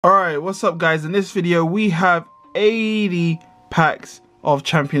Alright, what's up guys? In this video we have 80 packs of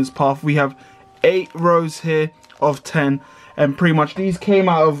Champions Path. We have 8 rows here of 10, and pretty much these came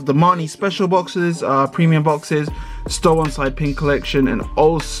out of the Marnie Special boxes, premium boxes, Stow-On-Side pin collection, and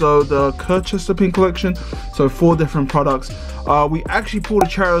also the Circhester pin collection. So 4 different products. We actually pulled a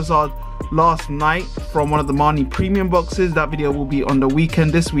Charizard last night from one of the Marnie premium boxes. That video will be on the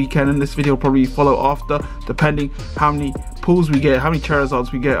weekend, this weekend, and this video will probably follow after, depending how many pulls we get, how many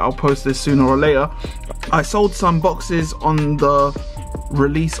Charizards we get. I'll post this sooner or later. I sold some boxes on the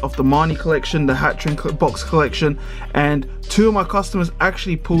release of the Marnie collection, the hat trick box collection, and 2 of my customers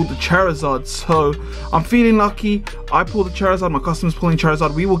actually pulled the Charizard. So I'm feeling lucky. I pulled the Charizard, my customers pulling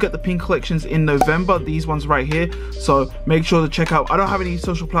Charizard. We will get the pin collections in November, these ones right here, so make sure to check out. I don't have any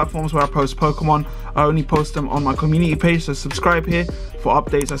social platforms where I post Pokemon. I only post them on my community page, so subscribe here for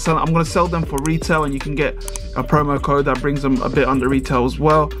updates. I'm going to sell them for retail, and you can get a promo code that brings them a bit under retail as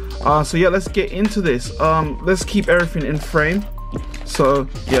well. So yeah, let's get into this. Let's keep everything in frame. So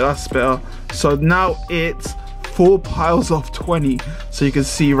yeah, that's better. So now it's 4 piles of 20, so you can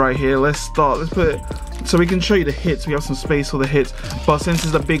see right here. Let's put it so we can show you the hits. We have some space for the hits, but since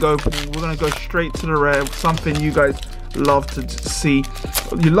it's a big opening, we're gonna go straight to the rare, something you guys love to see.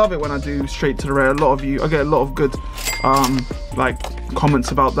 You love it when I do straight to the rare. A lot of you, I get a lot of good like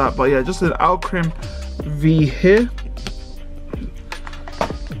comments about that. But yeah, just an Alcrim V here.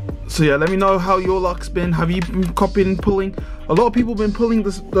 So yeah, let me know how your luck's been. Have you been copying and pulling? A lot of people have been pulling the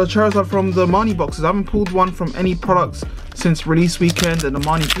Charizard from the Marnie boxes. I haven't pulled one from any products since release weekend, and the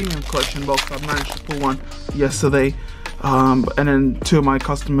Marnie Premium Collection box, I managed to pull one yesterday. And then 2 of my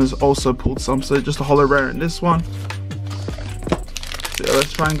customers also pulled some, so just a holo rare in this one. So yeah,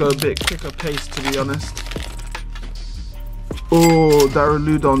 let's try and go a bit quicker pace, to be honest. Oh,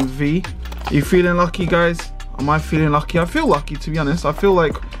 Daruludon V. Are you feeling lucky, guys? Am I feeling lucky? I feel lucky, to be honest. I feel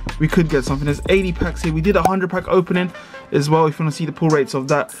like we could get something. There's 80 packs here. We did a 100 pack opening as well. If you want to see the pull rates of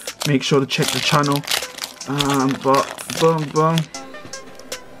that, make sure to check the channel. But boom, boom.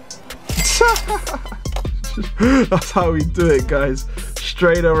 That's how we do it, guys.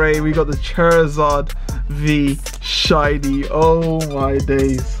 Straight away, we got the Charizard V shiny. Oh my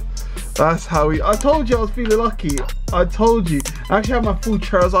days. That's how I told you I was feeling lucky. I told you. I actually have my full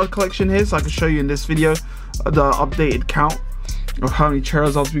Charizard collection here, so I can show you in this video the updated count of how many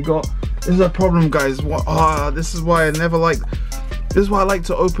Charizards we got. This is a problem, guys. This is why I never like. This is why I like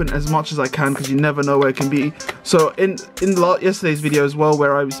to open as much as I can, because you never know where it can be. So in yesterday's video as well,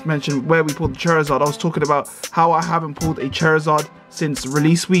 where I mentioned where we pulled the Charizard, I was talking about how I haven't pulled a Charizard since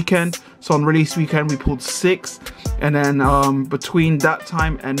release weekend. So on release weekend we pulled 6, and then between that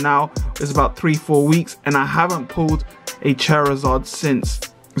time and now it's about 3-4 weeks, and I haven't pulled a Charizard since.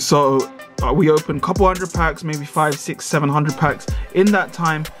 So we opened a couple 100 packs, maybe 500, 600, 700 packs in that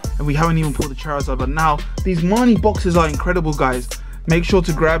time, and we haven't even pulled the Charizard. But now these Marnie boxes are incredible, guys. Make sure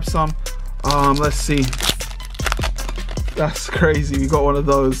to grab some. Let's see. That's crazy. We got one of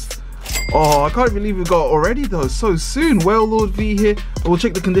those. Oh, I can't believe we got already those so soon. Well, Lord V here. We'll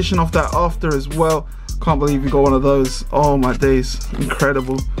check the condition of that after as well. Can't believe we got one of those. Oh my days.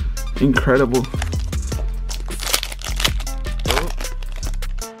 Incredible. Incredible.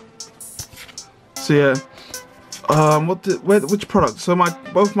 So yeah, which product? So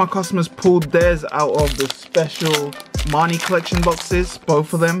both my customers pulled theirs out of the special Marnie collection boxes.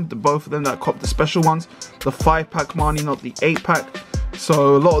 Both of them that copped the special ones, the 5-pack Marnie, not the 8-pack.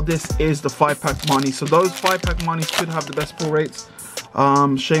 So a lot of this is the 5-pack Marnie. So those 5-pack Marnies could have the best pull rates.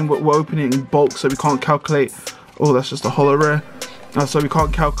 Shame we're opening in bulk, so we can't calculate. Oh, that's just a holo rare. So we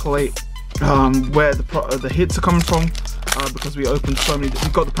can't calculate where the hits are coming from. Because we opened so many, we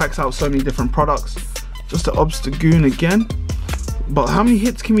got the packs out so many different products. Just the Obstagoon again. But how many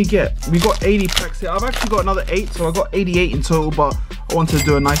hits can we get? We got 80 packs here. I've actually got another 8, so I got 88 in total, but I wanted to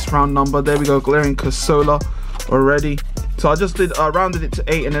do a nice round number. There we go, Glaring Casola already. So I just rounded it to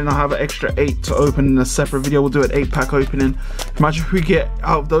 8, and then I have an extra 8 to open in a separate video. We'll do an 8-pack opening. Imagine if we get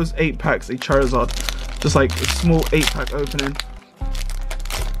out of those 8 packs a Charizard, just like a small 8-pack opening.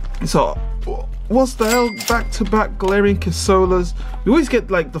 So what's the hell? Back-to-back Glaring Casolas. We always get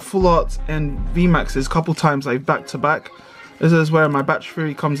like the full arts and VMAXs a couple times, like back-to-back. This is where my batch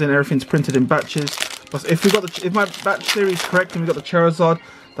theory comes in. Everything's printed in batches. But if my batch theory is correct and we got the Charizard,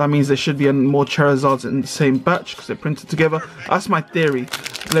 that means there should be more Charizards in the same batch because they're printed together. That's my theory.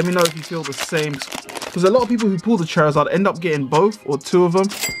 Let me know if you feel the same, because a lot of people who pull the Charizard end up getting both or 2 of them.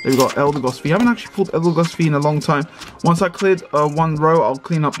 There we got Eldegoss V. I haven't actually pulled Eldegoss V in a long time. Once I cleared one row, I'll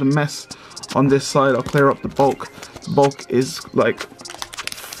clean up the mess on this side. I'll clear up the bulk. The bulk is like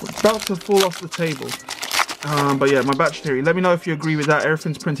about to fall off the table. But yeah, my batch theory. Let me know if you agree with that.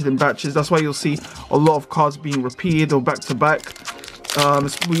 Everything's printed in batches. That's why you'll see a lot of cards being repeated or back to back.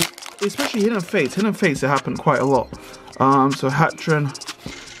 Especially Hidden Fates. Hidden Fates, it happened quite a lot. So Hatron,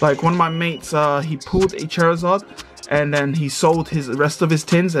 like one of my mates, he pulled a Charizard and then he sold the rest of his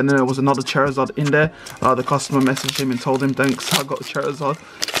tins, and then there was another Charizard in there. The customer messaged him and told him, thanks, I got the Charizard.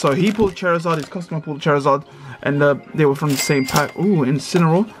 So he pulled Charizard, his customer pulled Charizard, and they were from the same pack. Ooh,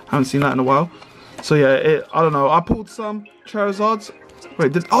 Incineroar, haven't seen that in a while. So yeah, I don't know, I pulled some Charizards.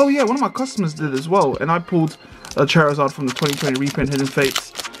 Wait, oh yeah, one of my customers did as well, and I pulled a Charizard from the 2020 reprint Hidden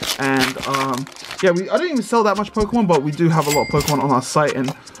Fates. And yeah, I don't even sell that much Pokemon, but we do have a lot of Pokemon on our site,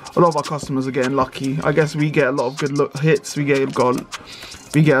 and a lot of our customers are getting lucky. I guess we get a lot of good hits. We get a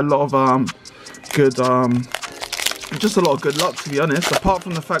lot of good just a lot of good luck, to be honest. Apart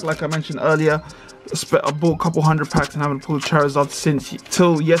from the fact, like I mentioned earlier, I bought a couple hundred packs and haven't pulled Charizard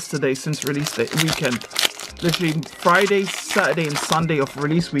till yesterday, since release day weekend. Literally Friday, Saturday and Sunday of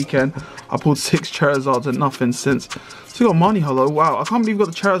release weekend, I pulled 6 Charizards and nothing since. So we got Marnie Hollow. Wow, I can't believe we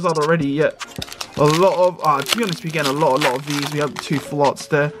got the Charizard already yet. A lot of, to be honest, we get a lot of these. We have 2 full arts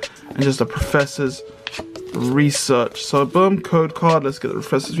there and just a Professor's Research. So boom, code card. Let's get the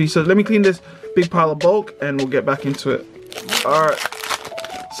Professor's Research. Let me clean this big pile of bulk and we'll get back into it. All right.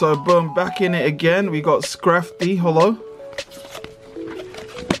 So boom, back in it again. We got Scrafty Hollow.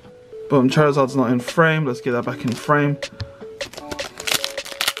 Boom, Charizard's not in frame. Let's get that back in frame.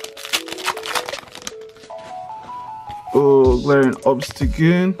 Oh, Glaring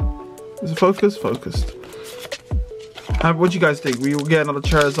Obstagoon. Is it focused? Focused. What do you guys think? We will get another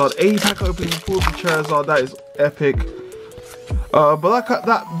Charizard. 80 pack opening, pulled the Charizard. That is epic. But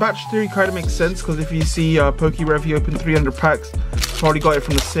that batch theory kind of makes sense, because if you see PokeRev, he opened 300 packs. Probably got it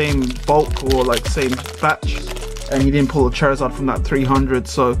from the same bulk or like same batch, and he didn't pull a Charizard from that 300.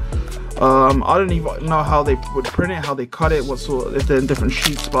 So I don't even know how they would print it, how they cut it, what sort, if they're in different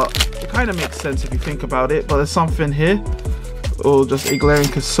sheets, but it kind of makes sense if you think about it. But there's something here, or just a Glaring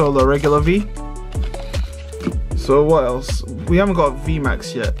Casola regular V. So what else? We haven't got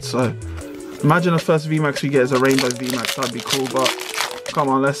VMAX yet, so imagine the first VMAX we get is a Rainbow VMAX. That'd be cool, but come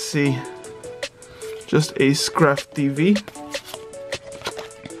on, let's see. Just a Scrafty V.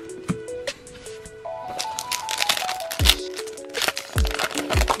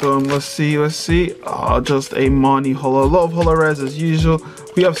 Boom, let's see. Just a Marnie Hollow. A lot of Holo Rares as usual.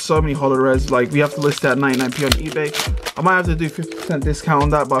 We have so many Holo Rares, like we have to list it at 99p on eBay. I might have to do 50% discount on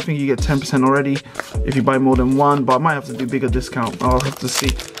that, but I think you get 10% already if you buy more than one, but I might have to do bigger discount. I'll have to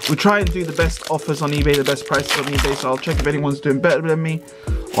see. We try and do the best offers on eBay, the best prices on eBay, so I'll check if anyone's doing better than me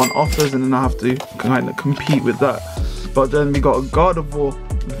on offers, and then I have to kind of compete with that. But then we got a Gardevoir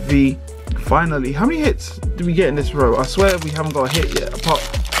V. Finally, how many hits do we get in this row? I swear we haven't got a hit yet, apart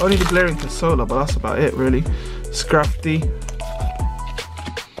only the Glaring Casola, but that's about it really. Scrafty.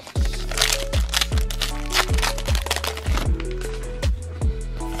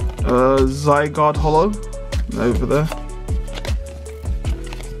 ZARD Hollow over there.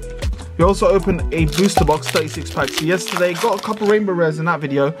 We also opened a booster box, 36 packs yesterday. Got a couple Rainbow Rares in that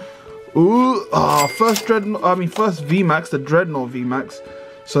video. Ooh, first VMAX, the Dreadnought VMAX.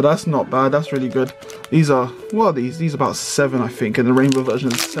 So that's not bad, that's really good. These are, what are these? These are about 7, I think, and the rainbow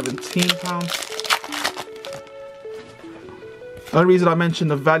version is £17. The only reason I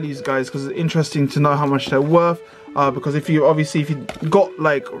mentioned the values, guys, because it's interesting to know how much they're worth. Because if you got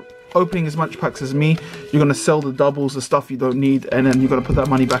like opening as much packs as me, you're gonna sell the doubles, the stuff you don't need, and then you're gonna put that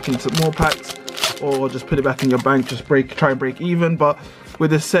money back into more packs, or just put it back in your bank, just try and break even. But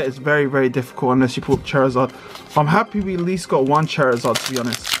with this set, it's very, very difficult unless you pull Charizard. I'm happy we at least got one Charizard, to be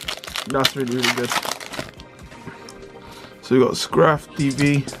honest. That's really, really good. So we got Scrafty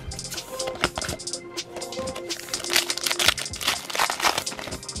V.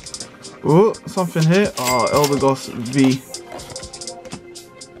 Oh, something here. Eldegoss V.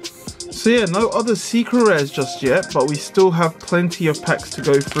 So yeah, no other secret rares just yet, but we still have plenty of packs to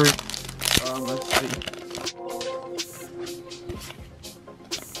go through. Let's see.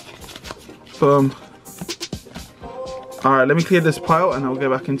 Boom. Alright, let me clear this pile and I'll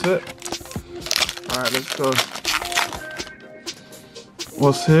get back into it. Alright, let's go.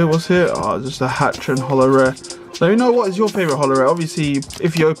 What's here? Just a Hatron Holo Rare. Let me know what is your favorite Holo Rare. Obviously,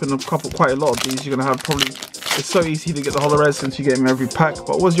 if you open quite a lot of these, you're gonna have it's so easy to get the Holo Rares since you get them every pack.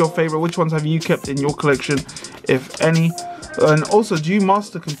 But what's your favorite? Which ones have you kept in your collection, if any? And also, do you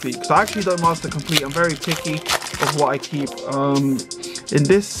master complete? Because I actually don't master complete. I'm very picky of what I keep. In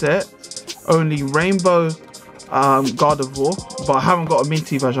this set, only Rainbow Gardevoir, but I haven't got a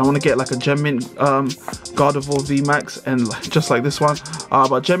minty version. I want to get like a gem mint Gardevoir VMAX, and just like this one.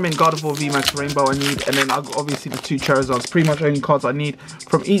 But Gem Mint, Gardevoir, VMAX, Rainbow I need, and then I've got obviously the 2 Charizards. Pretty much only cards I need.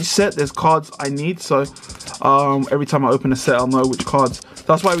 From each set, there's cards I need, so every time I open a set, I'll know which cards.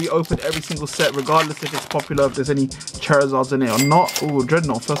 That's why we open every single set, regardless if it's popular, if there's any Charizards in it or not. Ooh,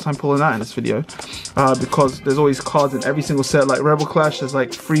 Dreadnought, first time pulling that in this video. Because there's always cards in every single set, like Rebel Clash, there's like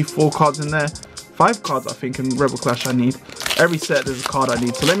 3-4 cards in there. 5 cards I think in Rebel Clash I need. Every set there's a card I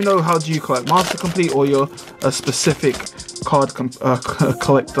need. So let me know, how do you collect? Master Complete, or you're a specific card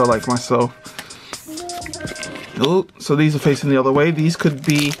collector like myself? Oh, so these are facing the other way. These could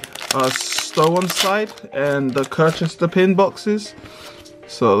be Stow-On-Side and the Circhester pin boxes.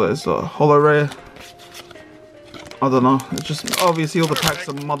 So there's a holo rare. I don't know, it's just obviously all the packs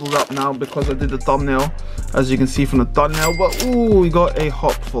are muddled up now because I did the thumbnail, as you can see from the thumbnail. But ooh, we got a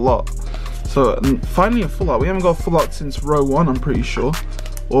hop full art. So finally a full art. We haven't got a full art since row 1, I'm pretty sure,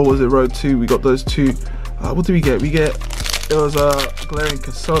 or was it row 2? We got those 2. What did we get? It was a Glaring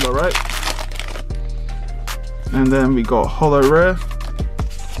Casola, right? And then we got holo rare.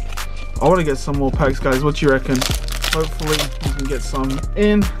 I want to get some more packs, guys. What do you reckon? Hopefully we can get some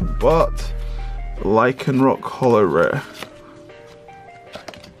in, but Lycanroc holo rare.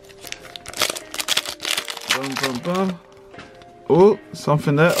 Boom, boom, boom. Oh,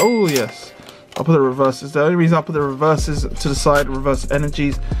 something there. Oh, yes. I'll put the reverses. The only reason I put the reverses to the side, reverse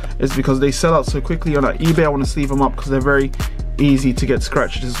energies, is because they sell out so quickly on eBay. I want to sleeve them up because they're very easy to get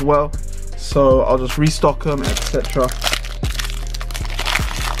scratched as well. So I'll just restock them, etc.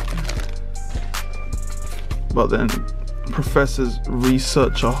 But then Professor's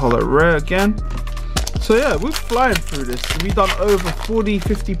Researcher holo rare again. So yeah, we're flying through this. We've done over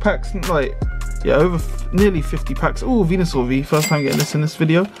 40-50 packs, like, yeah, over nearly 50 packs. Oh, Venusaur V, first time getting this in this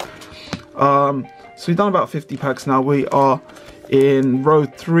video. So we've done about 50 packs now. We are in row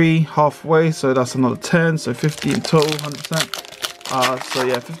 3, halfway, so that's another 10, so 50 in total, 100%. So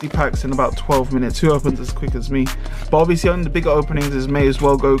yeah, 50 packs in about 12 minutes. Who opens as quick as me? But obviously on the bigger openings, it may as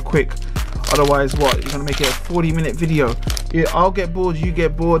well go quick. Otherwise, what? You're gonna make it a 40-minute video. Yeah, I'll get bored, you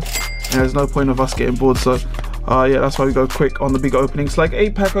get bored, and there's no point of us getting bored. So yeah, that's why we go quick on the big openings. Like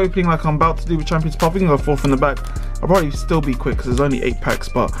 8-pack opening, like I'm about to do with Champions Pop. We can go 4th in the back. I'll probably still be quick because there's only 8 packs.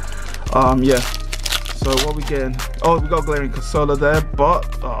 But yeah. So what we getting? Oh, we got Glaring Casola there, but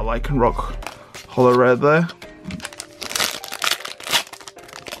Lycanroc holo rare there.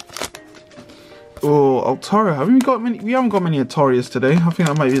 Oh, Altaria. Haven't we got many? We haven't got many Altarias today. I think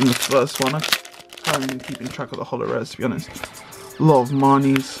that might be in the first one. I haven't been keeping track of the holo rares, to be honest. A lot of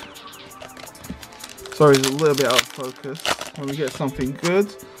Marnies. Sorry, it's a little bit out of focus. When we get something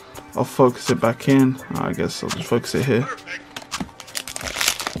good, I'll focus it back in. I guess I'll just focus it here.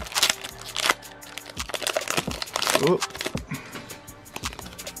 Oh.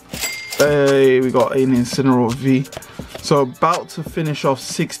 Hey, we got an Incineroar V. So about to finish off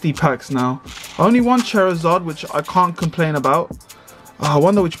 60 packs now. Only one Charizard, which I can't complain about. I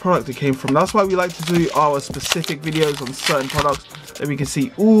wonder which product it came from. That's why we like to do our specific videos on certain products. Then we can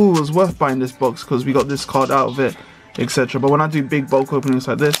see, ooh, it was worth buying this box because we got this card out of it, etc. But when I do big bulk openings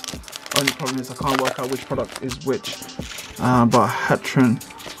like this, only problem is I can't work out which product is which. But Hatron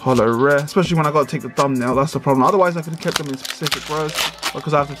holo rare, especially when I got to take the thumbnail, that's the problem. Otherwise I could have kept them in specific rows,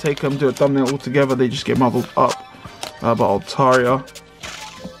 because I have to take them, do a thumbnail all together, they just get muddled up. But Altaria.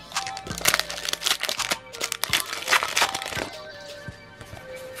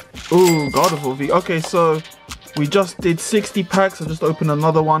 Ooh, Gardevoir V. Okay, so we just did 60 packs. I just opened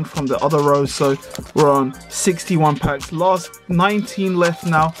another one from the other row, so we're on 61 packs. Last 19 left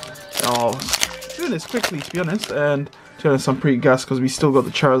now. Oh, doing this quickly, to be honest, and to be honest, I'm pretty gassed because we still got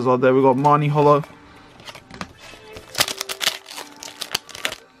the Charizard there. We got Marnie holo.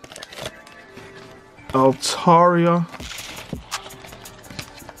 Altaria.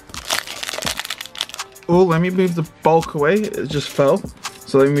 Oh, let me move the bulk away. It just fell.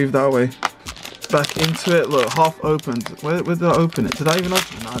 So let me move that way. Back into it. Look, half opened. Where did I open it? Did I even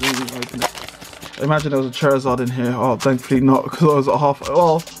open it? No, I didn't even open it. Imagine there was a Charizard in here. Oh, thankfully not, because I was at half.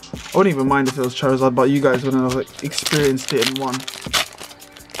 Well, I wouldn't even mind if it was Charizard, but you guys wouldn't have experienced it in one.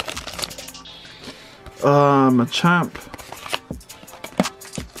 A champ.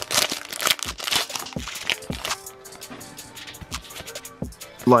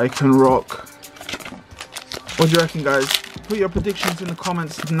 Lycanroc. What do you reckon, guys? Put your predictions in the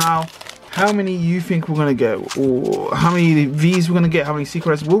comments now. How many you think we're gonna get, or how many V's we're gonna get, how many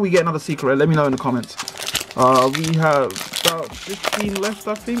secrets? Will we get another secret? Let me know in the comments. We have about 15 left,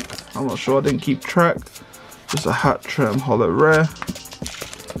 I think. I'm not sure, I didn't keep track. Just a Hatron holo rare.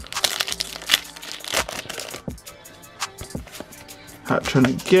 Hatron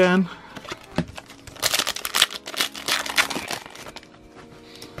again.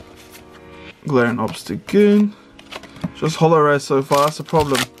 Glaring Obstagoon. Just holo rares so far, that's a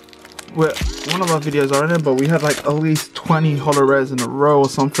problem. One of our videos are in it, but we had like at least 20 holo rares in a row or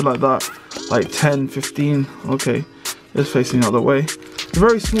something like that. Like 10, 15. Okay, it's facing the other way. A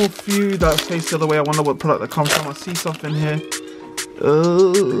very small few that face the other way. I wonder what product that comes from. I see something here.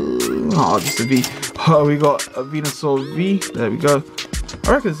 Oh, just a V. Oh, we got a Venusaur V. There we go.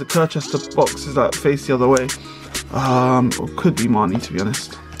 I reckon it's the Circhester boxes that face the other way. Or could be Marnie, to be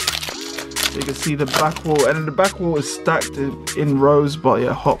honest. You can see the back wall, and then the back wall is stacked in rows, but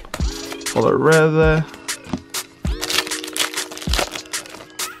yeah, hop. Holo rare there.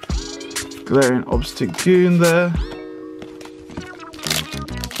 Glaring Obstagoon there.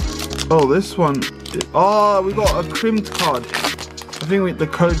 Oh, this one. Oh, we got a crimped card. I think the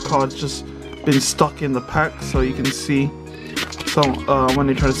code card's just been stuck in the pack, so you can see some when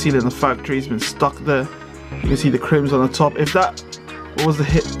they try to seal it in the factory, it's been stuck there. You can see the crims on the top. If that, what was the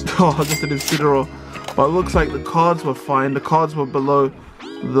hit? Oh, just an Incineroar. But it looks like the cards were fine. The cards were below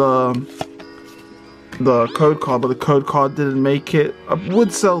the code card, but the code card didn't make it. I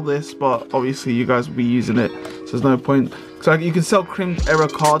would sell this, but obviously you guys will be using it, so there's no point. So you can sell crimped error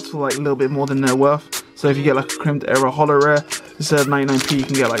cards for like a little bit more than they're worth. So if you get like a crimped error holo rare, instead of 99p, you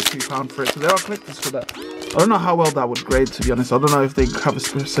can get like £2 for it. So there are collectors for that. I don't know how well that would grade, to be honest. I don't know if they have a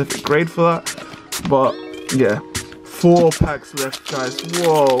specific grade for that, but yeah. 4 packs left, guys.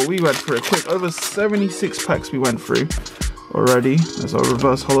 Whoa, we went through it quick. Over 76 packs we went through already. There's our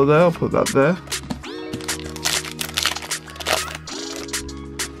reverse holo there. I'll put that there.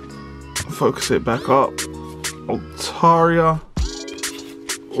 Focus it back up. Altaria.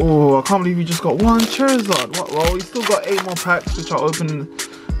 Oh, I can't believe we just got one Charizard. Well, we still got 8 more packs, which I'll open in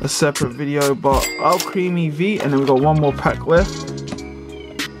a separate video. But I'll Creamy V, and then we got 1 more pack left.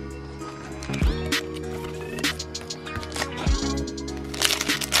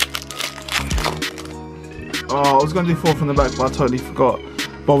 Oh, I was going to do 4 from the back, but I totally forgot.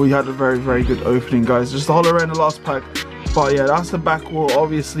 But we had a very, very good opening, guys. Just a holo rare in the last pack. But yeah, that's the back wall.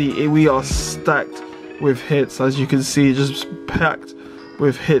 Obviously, we are stacked with hits. As you can see, just packed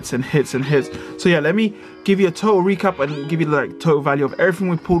with hits and hits and hits. So yeah, let me give you a total recap and give you like total value of everything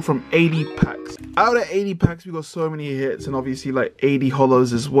we pulled from 80 packs. Out of 80 packs, we got so many hits and obviously like 80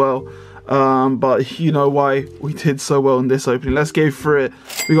 holos as well. But you know why we did so well in this opening. Let's go through it.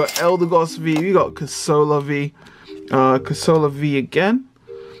 We got Eldegoss V, we got Casola V, Casola V again,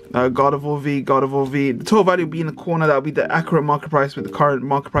 Gardevoir V, Gardevoir V. The total value will be in the corner. That will be the accurate market price with the current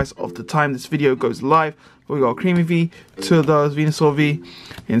market price of the time this video goes live. But we got Creamy V, 2 of those, Venusaur V,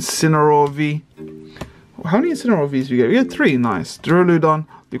 Incineroar V. How many Incineroar Vs we get? We get 3, nice. Duraludon,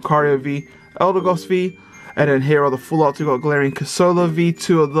 Lucario V, Eldegoss V. And then here are the full arts. We got Glaring Casola V,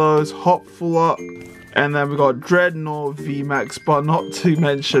 2 of those, Hop full art. And then we got Dreadnought V Max, but not to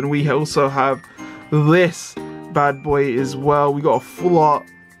mention we also have this bad boy as well. We got a full art.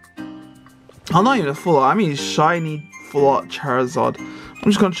 Oh, not even a full art, I mean shiny full art Charizard. I'm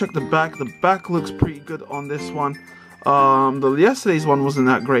just gonna check the back. The back looks pretty good on this one. Yesterday's one wasn't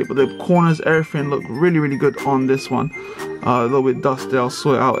that great, but the corners, everything looked really, really good on this one. A little bit dusty, I'll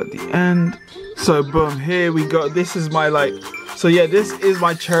sort it out at the end. So boom, here we go. This is my so yeah, this is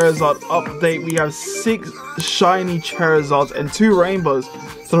my Charizard update. We have 6 shiny Charizards and 2 rainbows.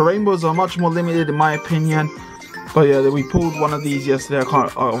 So the rainbows are much more limited in my opinion. But yeah, we pulled one of these yesterday. I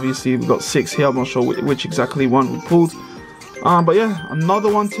can't, obviously we got 6 here. I'm not sure which exactly one we pulled. But yeah,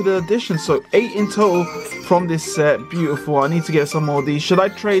 another one to the addition. So 8 in total from this set. Beautiful. I need to get some more of these. Should I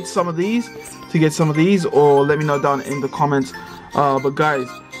trade some of these to get some of these, or let me know down in the comments. But guys,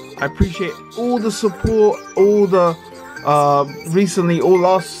 I appreciate all the support, all the recently, all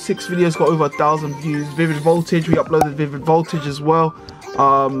last 6 videos got over 1,000 views. Vivid Voltage, we uploaded Vivid Voltage as well.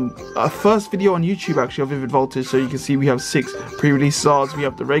 Our first video on YouTube actually of Vivid Voltage, so you can see we have 6 pre-release Zards. We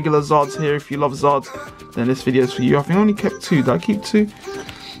have the regular Zards here. If you love Zards, then this video is for you. I think I only kept 2. Did I keep 2?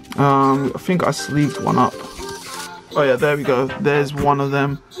 I think I sleeved one up. Oh yeah, there we go. There's one of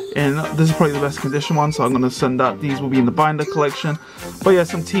them. And this is probably the best condition one, so I'm going to send that. These will be in the binder collection. But yeah,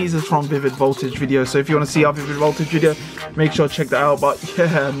 some teasers from Vivid Voltage video. So if you want to see our Vivid Voltage video, make sure to check that out. But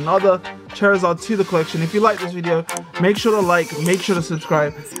yeah, another Charizard to the collection. If you like this video, make sure to like, make sure to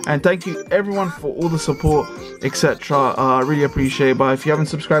subscribe. And thank you everyone for all the support, etc. I really appreciate it. But if you haven't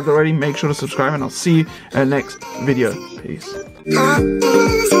subscribed already, make sure to subscribe. And I'll see you in the next video. Peace.